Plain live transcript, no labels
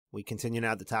We continue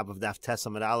now at the top of Daf Tes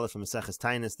Amud Aleph from Meseches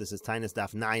Taanis. This is Taanis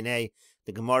Daf 9a.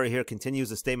 The Gemara here continues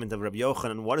the statement of Rabbi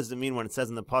Yochanan. What does it mean when it says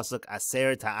in the pasuk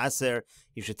Aser ta'aser?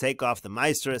 You should take off the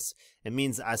maestris. It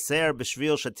means Aser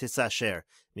b'shvil shetisasher. It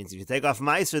means if you take off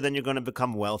meiser, then you're going to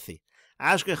become wealthy.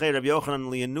 Ashkechei Rabbi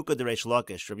Yochanan liyanuka de Reish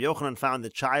Lakish. Rabbi Yochanan found the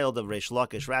child of Reish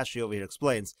Lakish. Rashi over here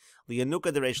explains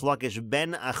liyanuka de Reish Lakish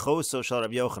ben achoso shel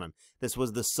Rabbi Yochanan. This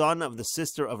was the son of the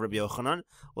sister of Rabbi Yochanan.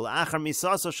 Ul achar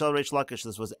misaso shel Reish Lakish.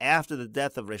 This was after the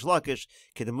death of Reish Lakish.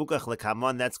 Kedemukach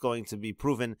lekamon. That's going to be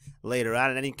proven later on.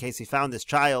 In any case, he found this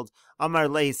child. Amar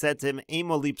le, he said to him,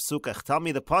 Emo li psukach. Tell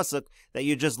me the pasuk that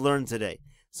you just learned today.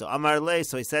 So Amar le,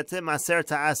 so he said to him, Aser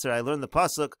ta'aser. I learned the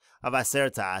pasuk of Aser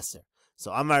ta'aser.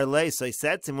 So Amar le, so he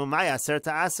said to him, Umay Aser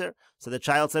ta'aser. So the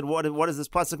child said, what does this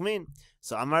pasuk mean?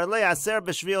 So Amar le, Aser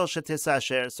b'shvil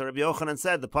shetisasher. So Rabbi Yochanan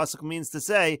said, the pasuk means to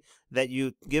say that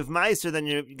you give meiser, then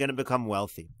you're going to become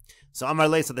wealthy. So Amar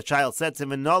le, so the child said to him,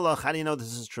 Inoloch, how do you know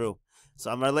this is true?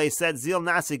 So Amar le said, Zil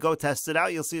nasi, go test it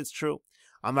out, you'll see it's true.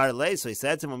 Amar le, so he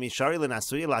said to him, Mishari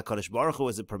l'nasui la'kodesh baruch hu,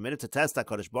 is it permitted to test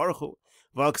HaKadosh Baruch Hu?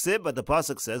 V'oksib, but the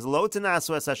pasuk says, Lo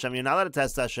t'nasu es Hashem, you're not allowed to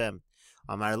test Hashem.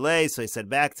 Amar le, so he said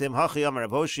back to him, Hachi Amar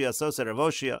Rav Hoshia, so said Rav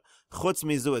Hoshia, Chutz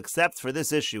mizu, except for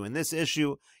this issue. In this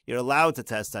issue, you're allowed to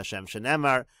test Hashem.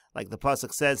 Shenemar, like the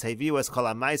pasuk says, Heviu es kol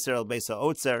ha'maiser el beisa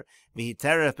otzer,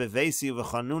 v'hiteref bevesi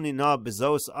v'chanuni na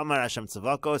bezos Amar Hashem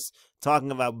tzavakos,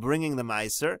 talking about bringing the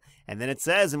meiser. And then it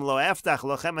says, Im lo eftach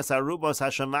lochem es harubos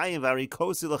hashamayim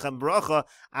v'arikosi lochem bracha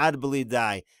ad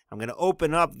belidai. I'm going to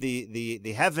open up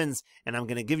the heavens, and I'm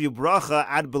going to give you bracha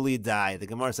ad belidai. The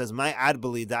Gemara says, my ad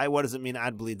belidai. What does it mean,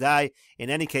 ad belidai? In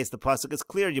any case, the pasuk is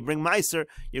clear. You bring meiser,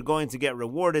 you're going to get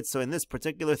rewarded. So in this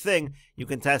particular thing, you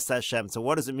can test Hashem. So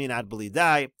what does it mean, ad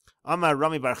belidai? Amar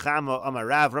Rami Bar Chama, Amar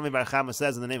Rav. Rami Bar Chama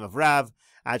says in the name of Rav,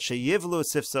 Ad sheyivlu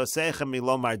sifsosechem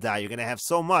milomar dai. You're going to have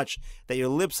so much that your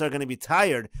lips are going to be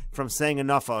tired from saying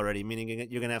enough already, meaning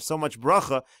you're going to have so much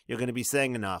bracha, you're going to be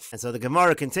saying enough. And so the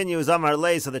Gemara continues, Amar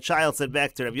le, so the child said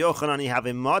back to Rabbi Yochanan, have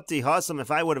a moti hasam,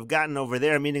 if I would have gotten over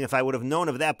there, meaning if I would have known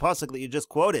of that pasuk that you just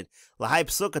quoted, lahai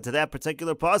psuka, to that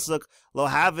particular pasuk, lo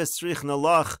havis srich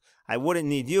nalach, I wouldn't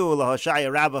need you, Lahoshaya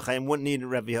Rabbach, I wouldn't need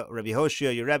Rabbi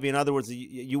Hoshia, your Rebbe. In other words,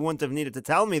 you wouldn't have needed to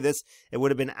tell me this. It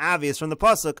would have been obvious from the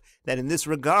pasuk that in this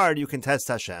regard you can test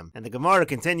Hashem. And the Gemara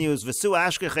continues, V'su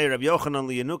ashkechei Rabbi Yochanan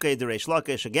liyanukei de Reish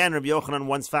Lakish. Again, Rabbi Yochanan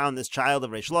once found this child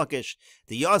of Reish Lakish,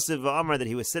 the Yosef v'Amar, that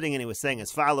he was sitting and he was saying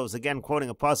as follows, again quoting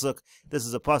a pasuk. This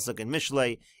is a pasuk in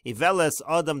Mishlei, Iveles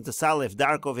Adam Tesalif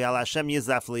Darko v'Hal Hashem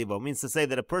Yizaf Libo. Means to say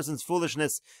that a person's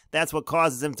foolishness, that's what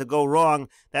causes him to go wrong,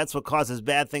 that's what causes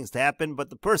bad things to happen, but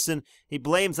the person, he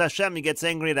blames Hashem, he gets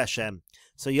angry at Hashem.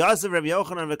 So Yosef Rabbi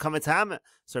Yochanan v'kametame.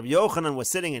 So Rabbi Yochanan was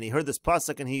sitting and he heard this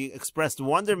pasuk and he expressed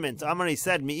wonderment. Amar, he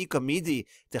said, Mi'ika midi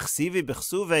techsivi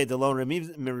b'chsuve delon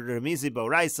remizi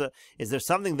bo'raisa. Is there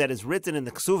something that is written in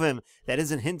the ksuvim that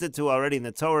isn't hinted to already in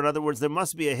the Torah? In other words, there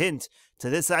must be a hint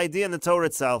to this idea in the Torah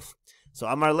itself. So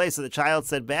Amar le, so the child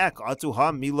said back, Atu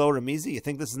ha milo remizi. You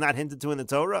think this is not hinted to in the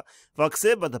Torah?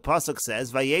 V'aksib, but the pasuk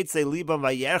says, Vayetze libam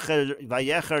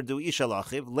vayecher du isha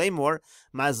lachiv lemor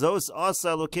mazos asa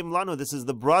lokim lanu. This is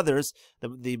the brothers,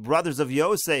 the brothers of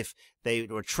Yosef. They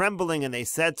were trembling and they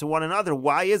said to one another,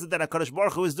 why is it that HaKadosh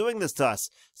Baruch Hu is doing this to us?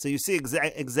 So you see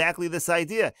exactly this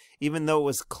idea. Even though it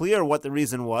was clear what the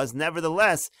reason was,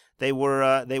 nevertheless, they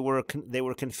were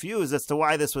confused as to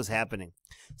why this was happening.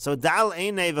 So Dal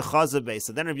Einei v'chazabe.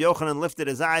 So then Rabbi Yochanan lifted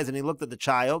his eyes and he looked at the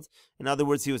child. In other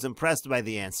words, he was impressed by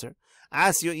the answer.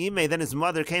 Asyo Ime, then his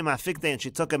mother came afikte and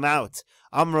she took him out.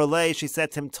 Amrole, she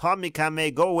said to him, Tami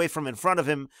kame, go away from in front of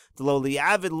him. It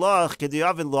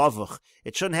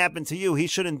shouldn't happen to you. He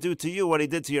shouldn't do to you what he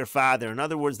did to your father. In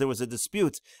other words, there was a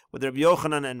dispute with Rabbi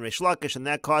Yochanan and Reish Lakish, and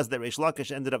that caused that Reish Lakish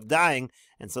ended up dying.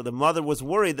 And so the mother was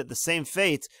worried that the same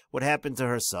fate would happen to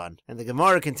her son. And the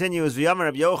Gemara continues, V'yamar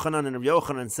Rabbi Yochanan, and Rabbi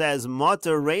Yochanan says,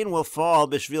 Mater, rain will fall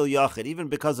b'shvil yachid, even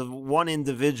because of one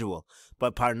individual.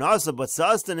 But parnasa, but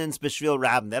sustenance b'shvil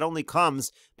rab, that only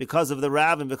comes because of the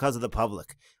rab and because of the public.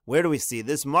 Where do we see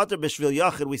this? Mater b'shvil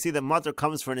yachid, we see that mater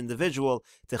comes for an individual.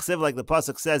 Techsiv, like the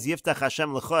pasuk says, Yiftach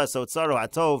Hashem l'cha, so tzaru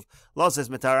hatov, loses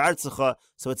metar artzecha,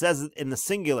 so it says in the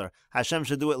singular, Hashem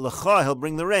should do it l'cha, he'll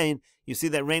bring the rain. You see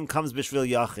that rain comes b'shvil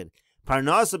yachid.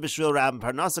 Parnasa b'shvil rabim.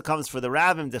 Parnasa comes for the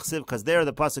rabim, dechsiv, because there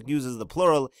the pasuk uses the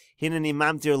plural. Hineni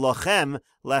mamtir lochem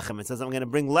lechem. It says, I'm going to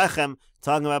bring lechem,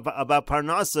 talking about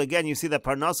parnasa. Again, you see that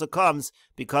parnasa comes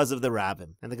because of the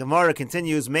rabim. And the Gemara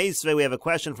continues, Meisvei, we have a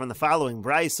question from the following.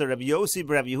 Brisa, Rabbi Yossi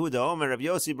b'Rav Yehuda, Omer, Rabbi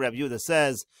Yossi b'Rav Yehuda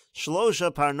says,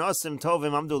 Shlosha parnasim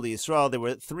tovim amdu li Yisrael. There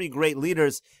were three great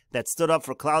leaders that stood up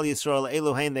for Klal Yisrael.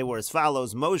 Elohein, they were as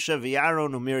follows, Moshe,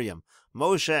 V'Aaron, and Miriam.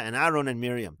 Moshe and Aaron and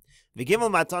Miriam.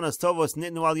 V'gimel matanos tovos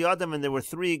nitnu al yadam, and there were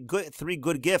three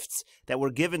good gifts that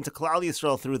were given to Klal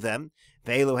Yisrael through them.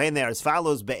 Ve'eluhein, they are as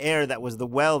follows: Be'er, that was the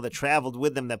well that traveled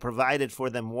with them, that provided for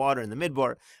them water in the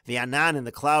midbar. V'anan, and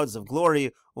the clouds of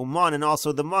glory. Uman, and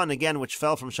also the man, again, which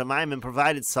fell from Shamayim and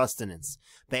provided sustenance.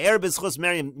 Be'er b'zchus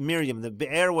Miriam, the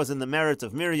Be'er was in the merit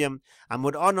of Miriam.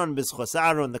 Amud Anon b'zchus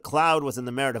Aaron, the cloud was in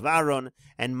the merit of Aaron.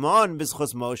 And Man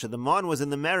b'zchus Moshe, the Man was in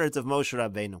the merit of Moshe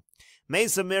Rabbeinu.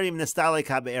 Mesa Miriam Nestalek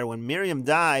HaBe'er, when Miriam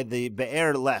died, the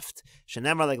Be'er left.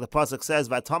 Shenemar, like the Pasuk says,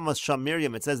 V'atamas Sham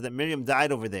Miriam, it says that Miriam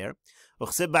died over there.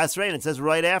 Uchsib Basrein, it says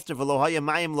right after, V'lo haya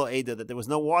mayim lo eda, that there was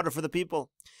no water for the people.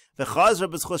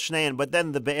 V'chazra b'zchus Shnein, but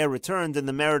then the Be'er returned in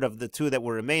the merit of the two that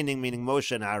were remaining, meaning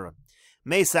Moshe and Aaron.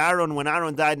 Mesa Aaron, when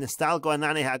Aaron died, Nestalko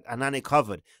Anane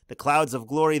covered. The clouds of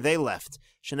glory, they left.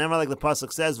 Shenemar, like the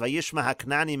Pasuk says, Vayishma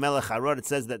HaKnani Melech Arad, it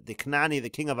says that the Knani,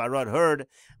 the king of Arad, heard.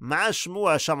 Ma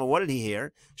Shmua Shama, what did he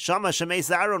hear? Shama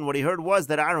Shemes Aaron, what he heard was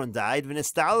that Aaron died.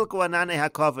 V'nestalko Anane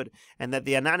HaKovered, and that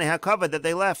the Anane HaKovered, that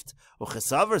they left.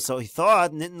 Uchesaver, so he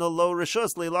thought, Nitno Lo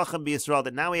Rishus Leilachem B'Yisrael,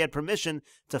 that now he had permission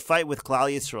to fight with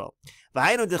Klal Yisrael.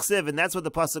 V'hainu Dichsiv, and that's what the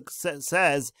Pasuk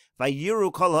says,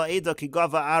 Vayiru Kol Ha'eda Ki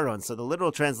Gava Aaron. So the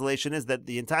literal translation is that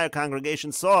the entire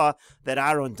congregation saw that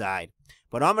Aaron died.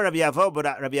 But Rabbi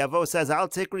Yavo says, Al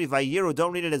Tikri Vayiru,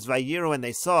 don't read it as Vayiru and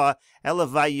they saw, Ela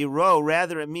Vayiro,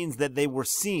 rather it means that they were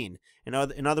seen. In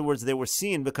other words, they were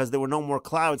seen because there were no more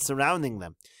clouds surrounding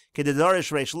them.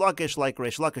 Kedidorish Reish Lakish, like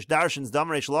Reish Lakish Darshans, Dam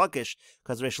Reish Lakish,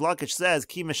 because Reish Lakish says,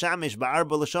 Ki Meshamish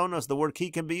Ba'arba Lashonos, the word ki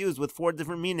can be used with 4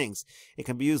 different meanings. It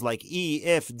can be used like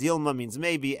if, Dilma means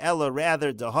maybe, Ella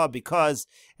rather, Daha because,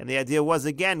 and the idea was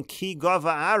again, Ki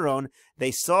Gava Aaron,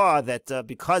 they saw that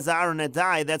because Aaron had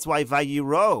died, that's why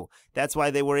Vayiro, that's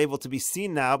why they were able to be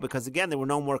seen now, because again, there were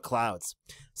no more clouds.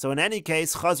 So in any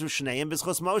case, Chazru Shneim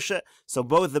b'zchus Moshe. So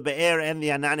both the Be'er and the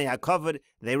Anani HaKovered,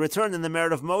 they returned in the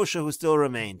merit of Moshe, who still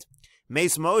remained.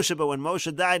 Meis Moshe, but when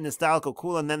Moshe died, Nestalko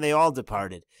Kul, and then they all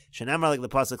departed. Shenemar, like the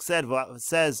Pasuk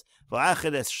says,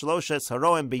 V'achid es shloshes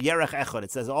haroim b'yerech echad.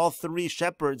 It says all 3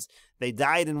 shepherds, they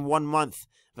died in 1 month.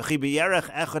 V'chi b'yerech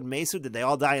echad mesu, did they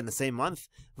all die in the same month?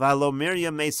 V'alo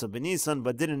Miriam mesu b'Nisan,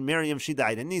 but didn't Miriam, she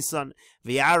died in Nisan.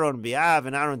 V'Aaron b'Av,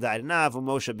 and Aaron died in Av.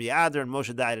 V'Moshe b'Adar, and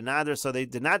Moshe died in Adar, so they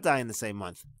did not die in the same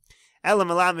month. Elam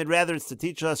Elamid, rather it's to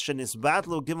teach us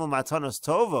shenisbatlu gimel matanos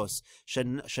tovos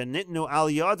shenitnu al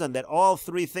yadan, that all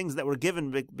 3 things that were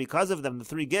given because of them, the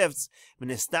 3 gifts,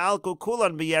 ministalku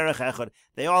kulan b'yerech echad,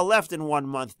 they all left in 1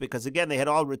 month because again they had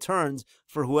all returned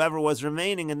for whoever was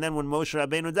remaining, and then when Moshe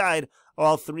Rabbeinu died,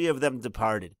 all 3 of them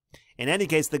departed. In any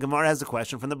case, the Gemara has a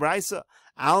question from the Brisa.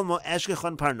 Almo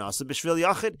eshkechon parnasa b'shvil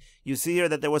yachid. You see here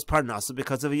that there was parnasa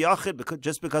because of a yachid,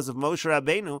 just because of Moshe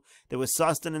Rabbeinu, there was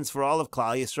sustenance for all of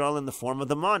Klal Yisrael in the form of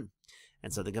the man.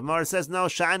 And so the Gemara says, no,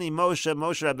 Shani Moshe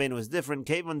Rabbeinu is different.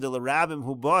 Kevan de l'rabim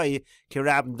hu boy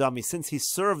kirabim dami. Since he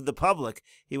served the public,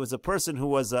 he was a person who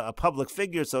was a public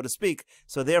figure, so to speak.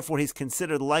 So therefore, he's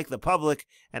considered like the public,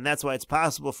 and that's why it's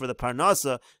possible for the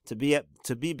parnasa to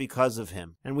be because of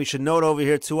him. And we should note over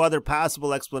here 2 other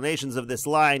possible explanations of this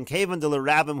line. Kevan de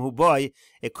l'rabim hu boy.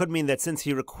 It could mean that since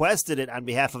he requested it on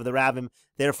behalf of the rabbim,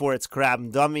 therefore it's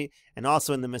kirabim dami. And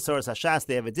also in the Mesoras Hashas,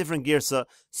 they have a different girsa.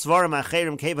 Svarim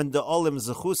acherim kevan de olim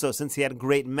zechuso, since he had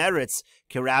great merits,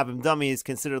 kirabim dami is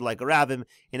considered like a rabbim.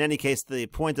 In any case, the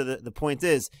point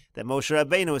is that Moshe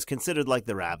Rabbeinu is considered like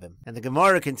the rabbim. And the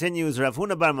Gemara continues, Rav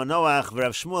Huna bar Manoach,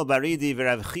 v'Rav Shmuel baridi,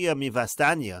 v'Rav Chia mi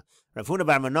Vastanya. Rav Huna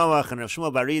bar Manoach and Rav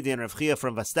Shmuel baridi and Rav Chia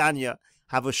from Vastanya,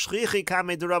 Havushchichi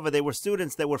kame de Rava, they were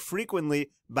students that were frequently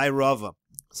by Rava.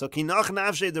 So kinach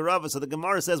nafshe de Rava. So the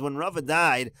Gemara says when Rava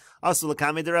died, asul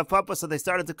kame de Rav Papa. So they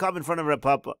started to come in front of Rav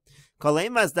Papa.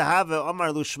 Kolemas dehave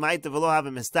omar lu shmaita v'lo have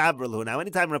mistabrelu. Now,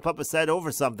 anytime Rav Papa said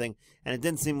over something and it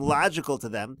didn't seem logical to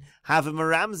them, have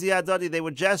maramzi adadi, they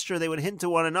would gesture, they would hint to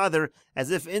one another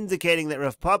as if indicating that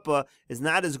Rav Papa is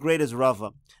not as great as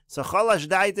Rava. So chalash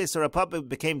daite, so Rav Papa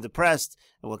became depressed,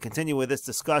 and we'll continue with this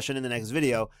discussion in the next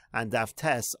video on Daf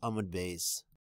Tes Amud Beis.